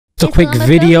It's a quick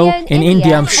video. In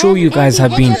India, I'm sure you guys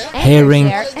have been hearing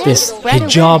this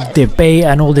hijab debate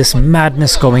and all this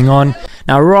madness going on.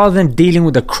 Now, rather than dealing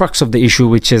with the crux of the issue,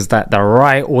 which is that the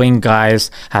right-wing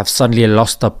guys have suddenly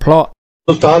lost the plot,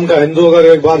 Hindustan का हिंदू अगर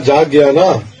एक बार जाग गया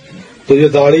ना तो ये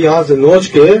दाढ़ी यहाँ से नोच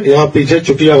के यहाँ पीछे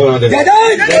चुटिया बना देगा।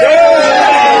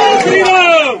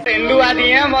 हिंदू आदि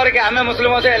हैं और क्या हमें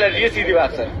मुस्लिमों से एलर्जी है, सीधी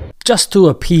बात sir. just to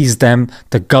appease them,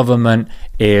 the government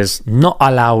is not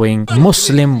allowing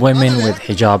Muslim women with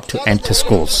hijab to enter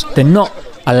schools. They're not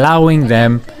allowing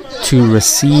them to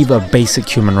receive a basic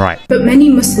human right. But many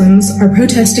Muslims are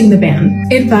protesting the ban.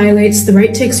 It violates the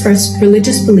right to express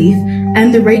religious belief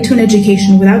and the right to an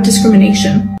education without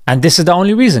discrimination. And this is the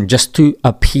only reason, just to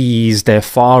appease their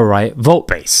far-right vote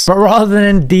base. But rather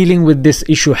than dealing with this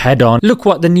issue head-on, look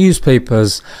what the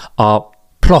newspapers are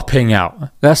plopping out.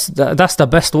 That's the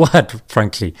best word,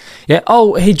 frankly. Yeah.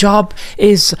 Oh, hijab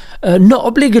is not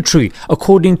obligatory,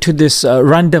 according to this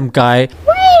random guy.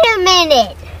 Wait a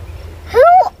minute. Who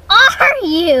are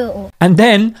you? And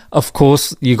then, of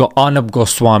course, you got Arnab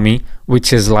Goswami,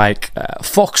 which is like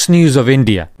Fox News of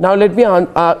India. Now let me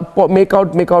make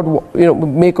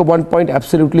one point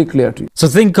absolutely clear to you. So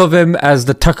think of him as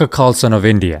the Tucker Carlson of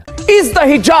India. Is the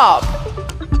hijab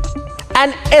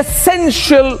an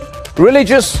essential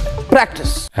religious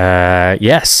practice?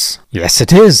 Yes. Yes,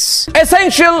 it is.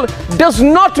 Essential does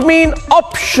not mean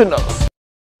optional.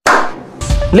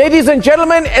 Ladies and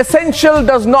gentlemen, essential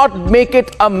does not make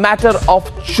it a matter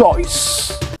of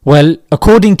choice. Well,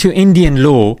 according to Indian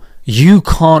law, you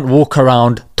can't walk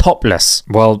around topless.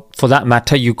 Well, for that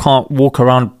matter, you can't walk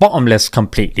around bottomless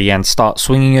completely and start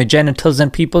swinging your genitals in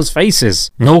people's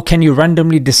faces. Nor can you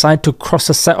randomly decide to cross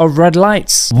a set of red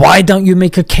lights. Why don't you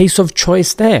make a case of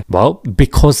choice there? Well,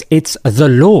 because it's the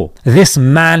law. This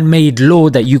man-made law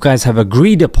that you guys have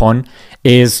agreed upon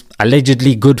is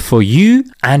allegedly good for you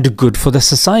and good for the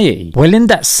society. Well, in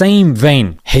that same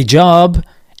vein, hijab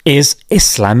is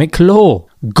Islamic law.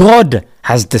 God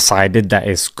has decided that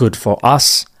it's good for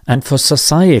us and for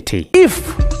society. If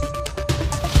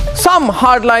some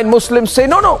hardline Muslims say,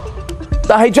 no,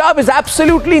 the hijab is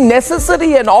absolutely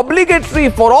necessary and obligatory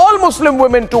for all Muslim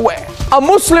women to wear, a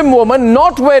Muslim woman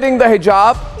not wearing the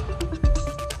hijab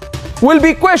will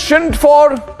be questioned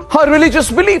for her religious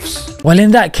beliefs. Well,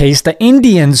 in that case, the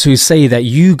Indians who say that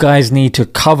you guys need to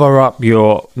cover up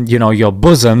your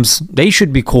bosoms, they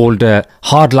should be called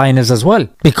hardliners as well,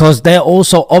 because they're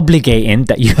also obligating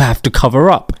that you have to cover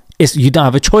up. You don't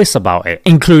have a choice about it,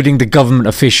 including the government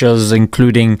officials,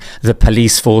 including the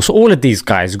police force, all of these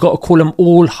guys. You've got to call them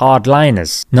all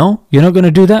hardliners. No? You're not going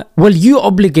to do that? Well, you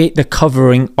obligate the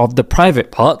covering of the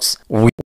private parts.